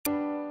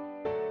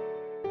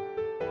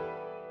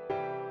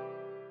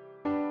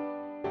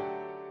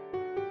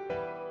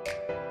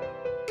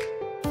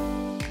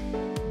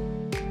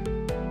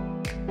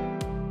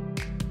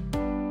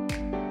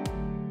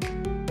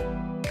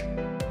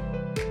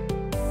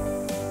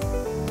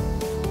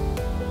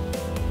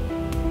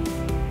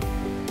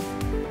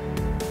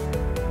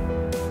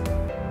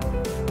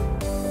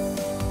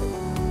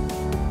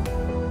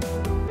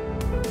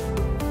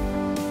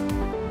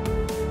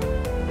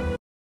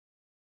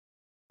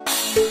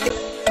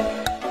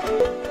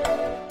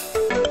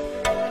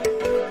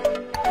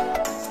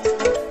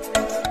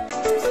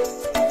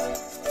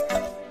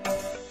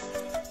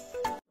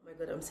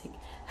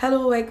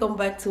Hello, welcome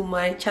back to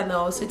my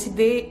channel. So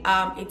today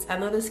it's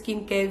another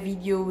skincare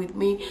video with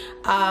me.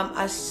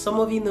 As some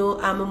of you know,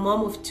 I'm a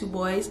mom of 2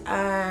 boys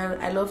and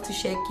I love to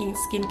share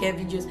skincare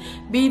videos,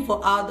 be it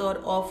for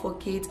adult or for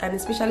kids, and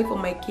especially for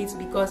my kids,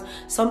 because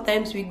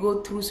sometimes we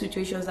go through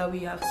situations that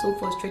we are so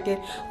frustrated.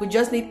 We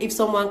just need if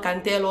someone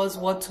can tell us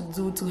what to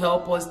do to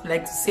help us,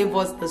 like to save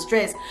us the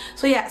stress.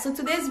 So yeah, so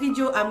today's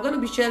video I'm going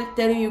to be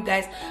telling you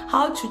guys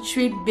how to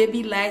treat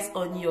baby lice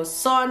on your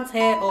son's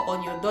hair or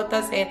on your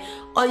daughter's hair,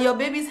 on your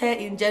baby's hair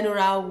in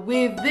general,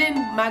 within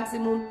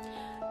maximum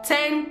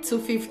 10 to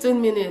 15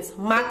 minutes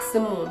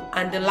maximum,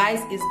 and the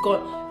lice is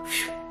gone.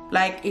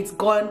 Like, it's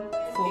gone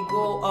for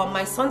go.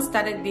 My son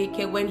started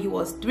daycare when he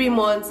was 3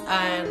 months,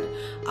 and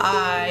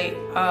I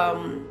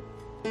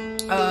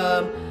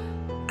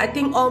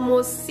think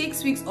almost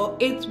 6 weeks or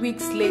 8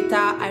 weeks later,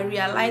 I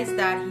realized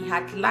that he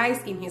had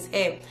lice in his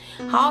hair.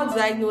 How did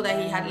I know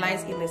that he had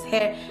lice in his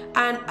hair?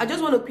 And I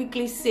just want to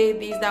quickly say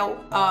this,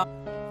 that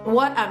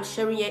what I'm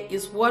sharing here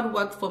is what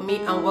worked for me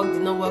and what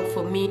did not work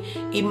for me.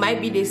 It might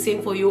be the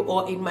same for you,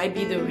 or it might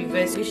be the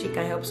reverse, which it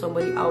can help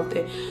somebody out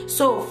there.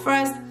 So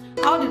first,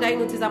 how did I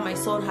notice that my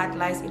son had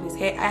lice in his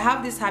hair? I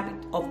have this habit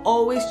of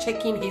always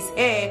checking his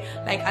hair,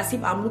 like as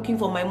if I'm looking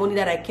for my money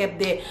that I kept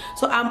there.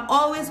 So I'm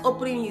always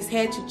opening his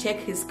hair to check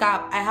his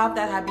scalp. I have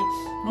that habit.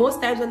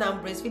 Most times when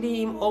I'm breastfeeding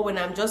him or when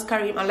I'm just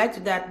carrying him, I like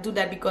to do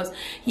that because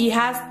he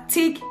has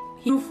thick,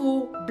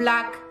 beautiful,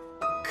 black,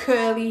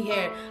 curly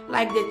hair.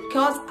 Like, the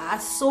curls are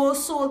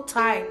so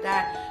tight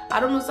that I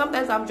don't know,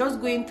 sometimes I'm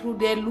just going through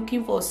there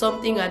looking for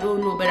something, I don't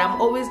know, but I'm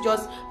always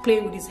just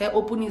playing with his hair,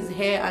 opening his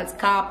hair and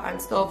scalp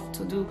and stuff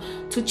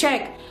to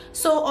check.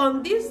 So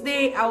on this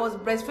day, I was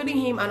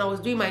breastfeeding him and I was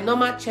doing my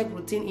normal check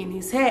routine in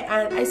his hair,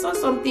 and I saw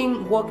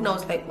something walk, and I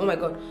was like, oh my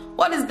god,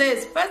 what is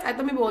this? First I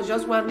thought maybe it was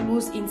just one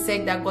loose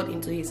insect that got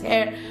into his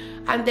hair,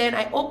 and then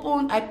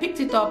I picked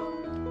it up,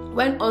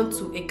 went on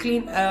to a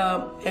clean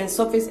and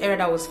surface area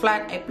that was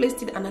flat. I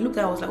placed it and I looked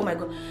at it, I was like, oh my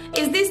god,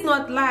 is this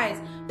not lice?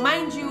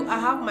 Mind you, I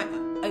have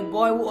a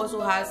boy who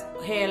also has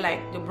hair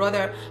like the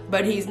brother,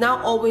 but he's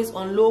now always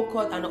on low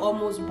cut and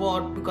almost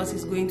bald because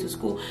he's going to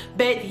school.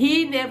 But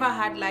he never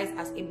had lice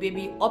as a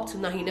baby. Up to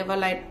now, he never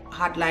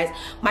had lice.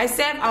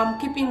 Myself, I'm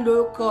keeping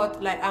low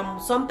cut, like I'm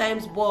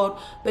sometimes bald,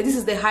 but this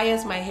is the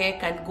highest my hair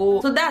can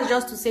go. So that's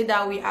just to say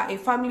that we are a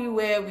family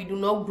where we do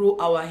not grow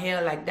our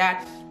hair like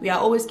that. We are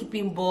always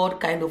keeping bald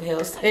kind of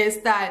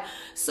hairstyle.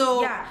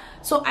 So yeah,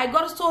 so I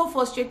got so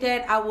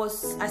frustrated. I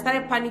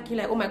started panicking,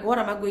 like, oh my god, what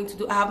am I going to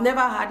do? I have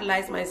never had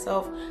lice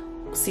myself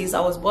since I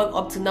was born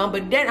up to now,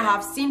 but then I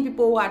have seen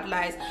people who had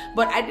lice,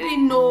 but I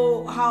didn't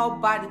know how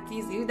bad it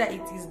is. Is it that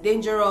it is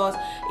dangerous?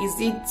 Is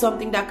it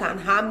something that can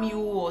harm you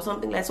or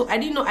something like that? So I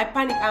didn't know. I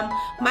panicked.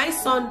 My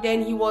son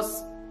then, he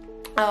was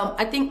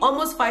I think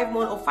almost 5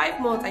 months, or 5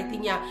 months, I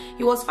think. Yeah,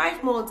 he was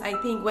 5 months, I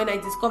think, when I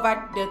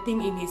discovered the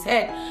thing in his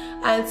head.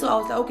 And so I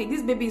was like, okay,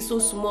 this baby is so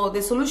small.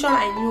 The solution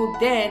I knew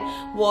then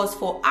was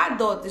for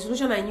adult. The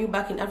solution I knew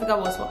back in Africa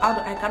was for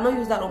adult. I cannot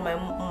use that on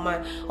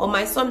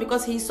my son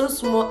because he's so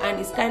small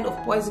and it's kind of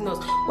poisonous.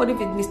 What if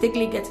it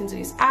mistakenly gets into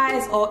his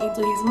eyes or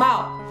into his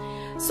mouth?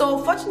 So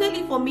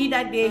fortunately for me,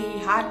 that day he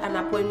had an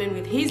appointment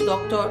with his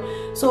doctor.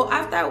 So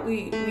after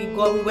we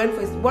went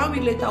for 1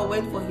 week later, I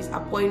went for his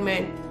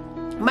appointment.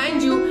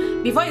 Mind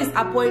you, before his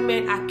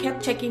appointment, I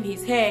kept checking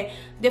his hair.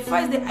 The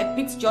first day I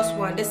picked just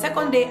 1. The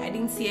second day I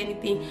didn't see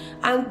anything,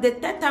 and the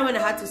third time when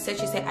I had to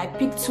search his hair, I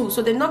picked 2.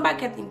 So the number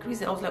kept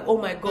increasing. I was like, oh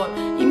my god,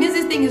 it means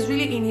this thing is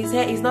really in his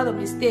hair. It's not a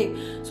mistake.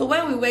 So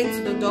when we went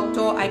to the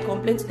doctor, I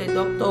complained to the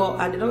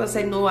doctor, and the doctor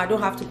said, no, I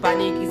don't have to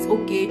panic, it's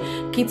okay.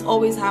 Kids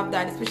always have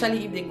that,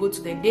 especially if they go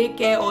to the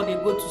daycare or they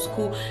go to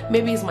school.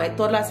 Maybe it's my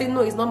toddler. I said,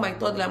 no, it's not my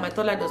toddler. My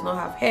toddler does not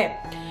have hair.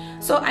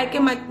 So I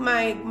came,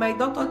 my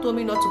doctor told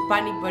me not to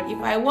panic, but if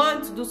I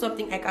want to do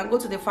something, I can go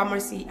to the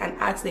pharmacy and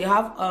ask. They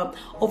have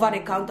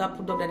over-the-counter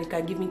product that they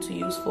can give me to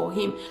use for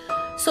him.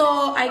 So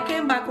I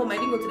came back home. I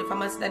didn't go to the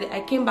pharmacy that day. I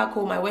came back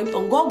home. I went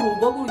on Google.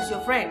 Google is your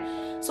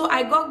friend. So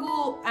I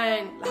Google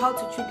and how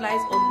to treat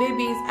lice on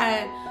babies,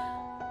 and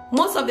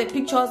most of the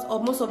pictures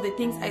or most of the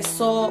things I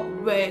saw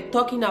were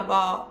talking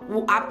about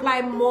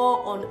apply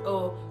more on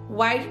a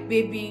white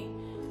baby,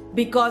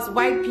 because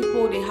white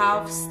people, they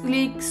have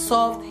sleek,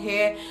 soft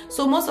hair.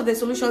 So most of the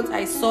solutions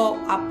I saw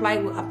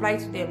will apply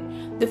to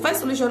them. The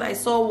first solution I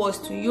saw was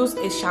to use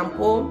a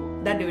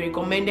shampoo that they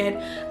recommended,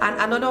 and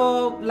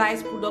another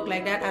lice product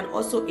like that, and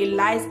also a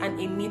lice and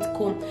a knit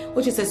comb,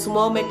 which is a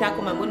small metal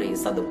comb. I'm going to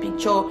insert the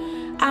picture.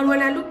 And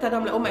when I looked at it,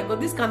 I'm like, oh my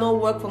god, this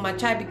cannot work for my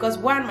child, because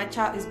one, my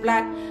child is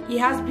black, he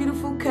has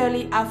beautiful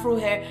curly afro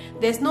hair.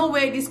 There's no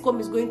way this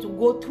comb is going to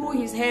go through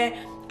his hair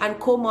and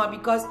comb out,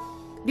 because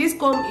this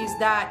comb is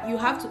that you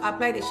have to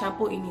apply the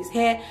shampoo in his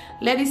hair,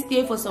 let it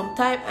stay for some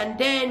time, and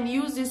then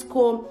use this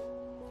comb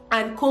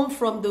and comb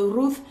from the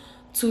root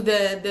to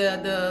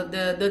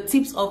the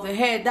tips of the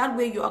hair. That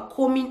way you are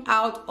combing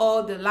out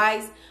all the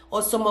lice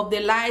or some of the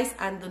lice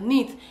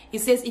underneath. It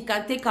says it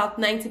can take out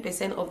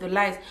 90% of the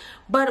lice.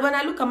 But when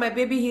I look at my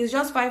baby, he's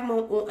just 5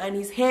 months old and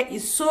his hair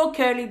is so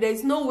curly.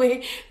 There's no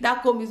way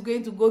that comb is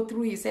going to go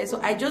through his hair.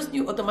 So I just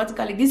knew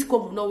automatically this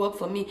comb will not work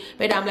for me.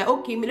 But I'm like,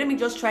 okay, let me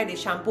just try the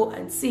shampoo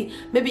and see,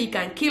 maybe it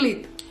can kill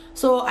it.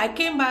 So I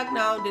came back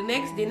now the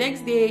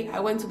next day. I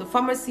went to the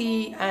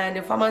pharmacy and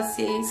the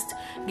pharmacist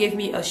gave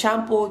me a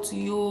shampoo to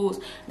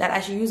use, that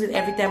I should use it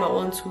every time I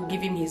want to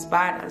give him his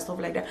bath and stuff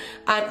like that.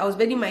 And I was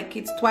bathing my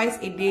kids twice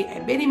a day.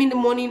 I bathe him in the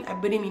morning, I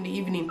bathe him in the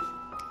evening.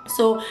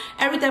 So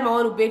every time I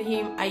want to bathe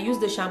him, I use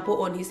the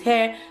shampoo on his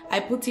hair, I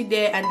put it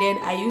there, and then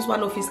I use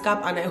one of his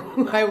cap and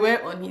I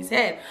wear on his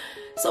head.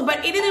 So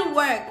but it didn't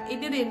work. It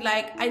didn't.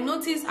 Like, I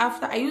noticed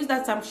after I used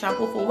that same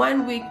shampoo for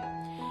 1 week,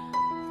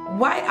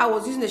 while I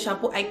was using the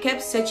shampoo, I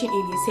kept searching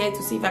in his hair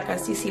to see if I can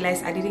still see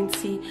lice. I didn't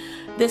see.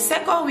 The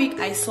second week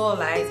I saw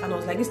lice and I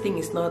was like, this thing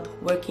is not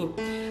working.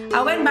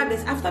 I went back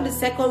after the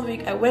second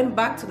week. I went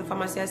back to the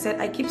pharmacy. I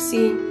said, I keep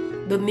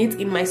seeing the nits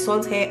in my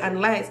son's hair and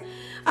lice.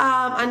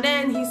 And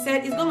then he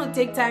said it's gonna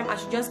take time, I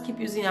should just keep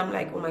using it. I'm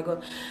like, oh my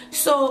god.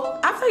 So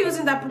after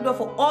using that product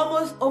for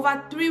almost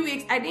over 3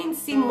 weeks, I didn't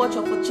see much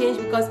of a change,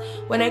 because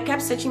when I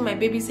kept searching my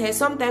baby's hair,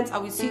 sometimes I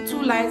will see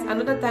 2 lice,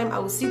 another time I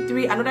will see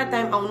 3, another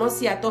time I will not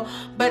see at all,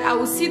 but I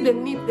will see the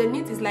nit. The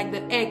nit is like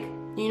the egg,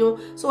 you know.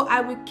 So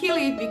I will kill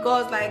it,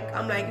 because like,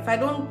 I'm like, if I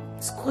don't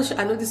squash,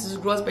 I know this is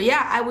gross, but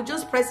yeah, I would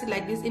just press it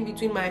like this in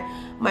between my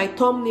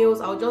thumbnails.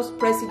 I'll just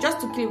press it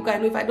just to kill it, because I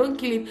know if I don't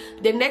kill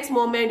it, the next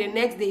moment, the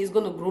next day is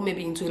going to grow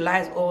maybe into a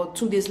lice, or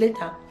 2 days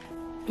later,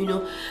 you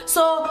know.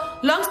 So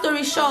long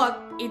story short,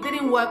 it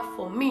didn't work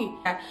for me.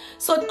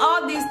 So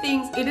all these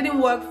things, it didn't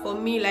work for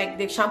me. Like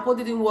the shampoo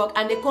didn't work,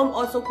 and the comb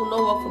also could not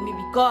work for me,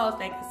 because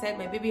like I said,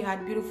 my baby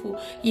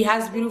he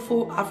has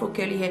beautiful afro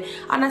curly hair.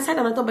 And I said,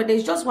 and I thought, but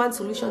there's just one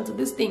solution to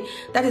this thing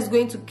that is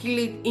going to kill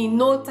it in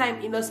no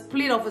time, in a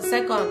split of a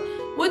second,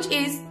 which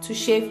is to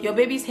shave your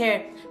baby's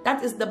hair.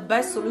 That is the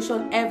best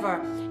solution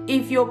ever.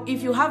 If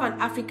you have an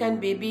African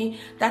baby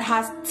that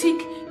has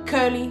thick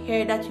curly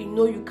hair that you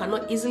know you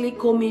cannot easily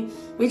comb it,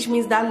 which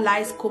means that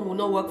lice comb will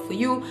not work for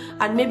you,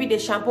 and maybe the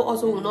shampoo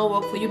also will not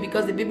work for you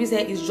because the baby's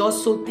hair is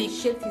just so thick.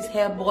 Shaved his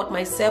hair, bought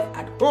myself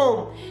at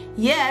home.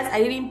 Yes,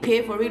 I didn't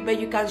pay for it, but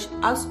you can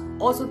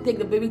also take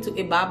the baby to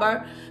a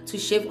barber to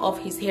shave off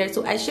his hair.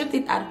 So I shaved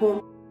it at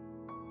home.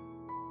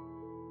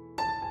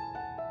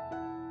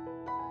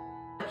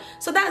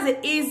 So that's the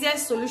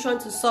easiest solution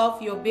to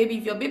solve your baby.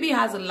 If your baby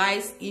has a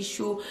lice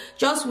issue,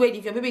 just wait.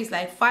 If your baby is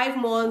like 5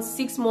 months,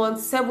 6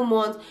 months, 7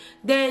 months,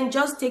 then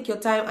just take your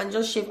time and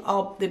just shave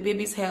up the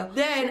baby's hair.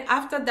 Then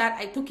after that,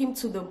 I took him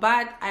to the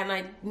bath and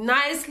I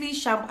nicely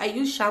I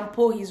used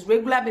shampoo, his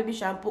regular baby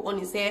shampoo on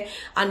his hair,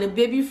 and a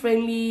baby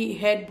friendly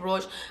head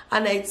brush,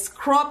 and I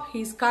scrub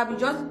his scalp.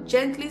 Just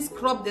gently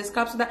scrub the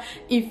scalp so that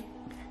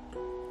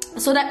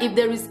if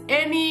there is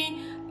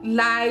any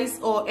lice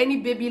or any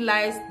baby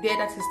lice there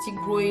that is still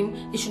growing,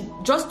 it should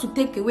just to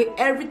take away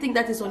everything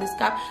that is on his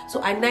scalp. So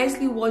I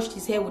nicely washed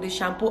his hair with the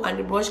shampoo and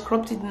the brush,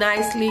 scrubbed it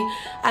nicely,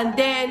 and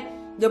then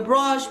the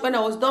brush, when I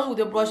was done with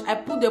the brush, I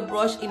put the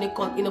brush in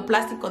a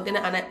plastic container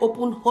and I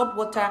opened hot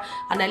water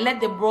and I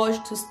let the brush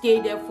to stay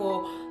there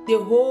for the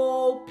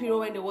whole period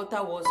when the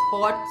water was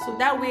hot. So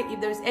that way, if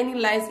there is any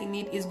lice in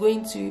it, it's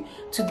going to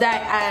die.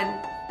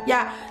 And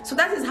yeah, so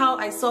that is how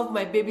I solved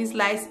my baby's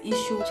lice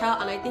issue,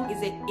 child, and I think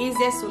it's the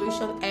easiest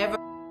solution ever.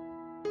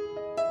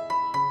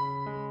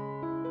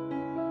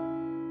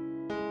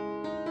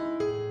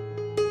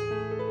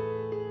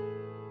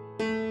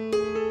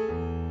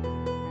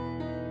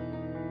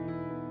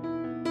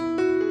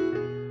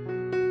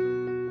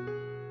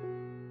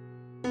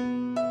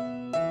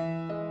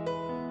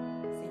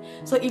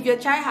 So if your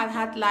child has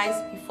had lice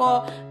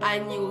before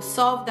and you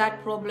solve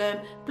that problem,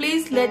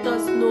 please let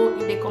us know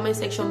in the comment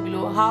section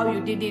below how you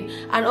did it,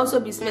 and also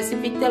be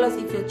specific. Tell us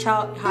if your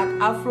child had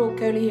afro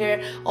curly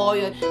hair or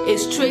a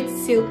straight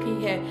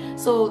silky hair.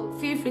 So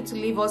feel free to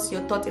leave us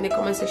your thoughts in the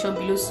comment section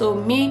below, so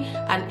me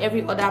and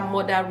every other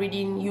mother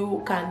reading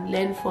you can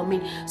learn from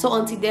me. So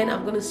until then,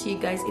 I'm going to see you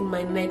guys in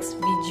my next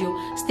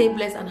video. Stay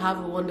blessed and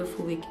have a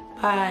wonderful week.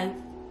 Bye.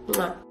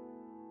 Mwah.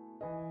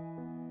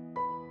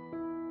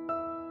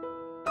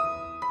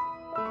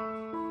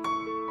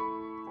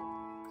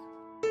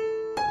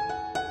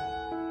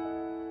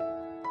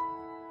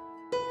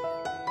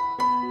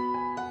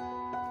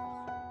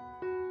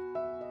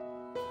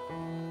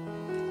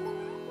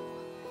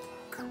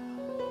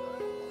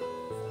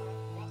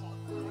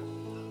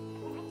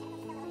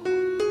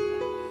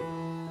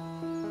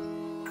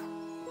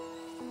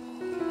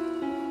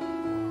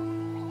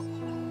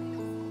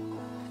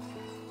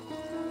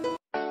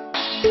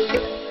 Thank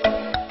you.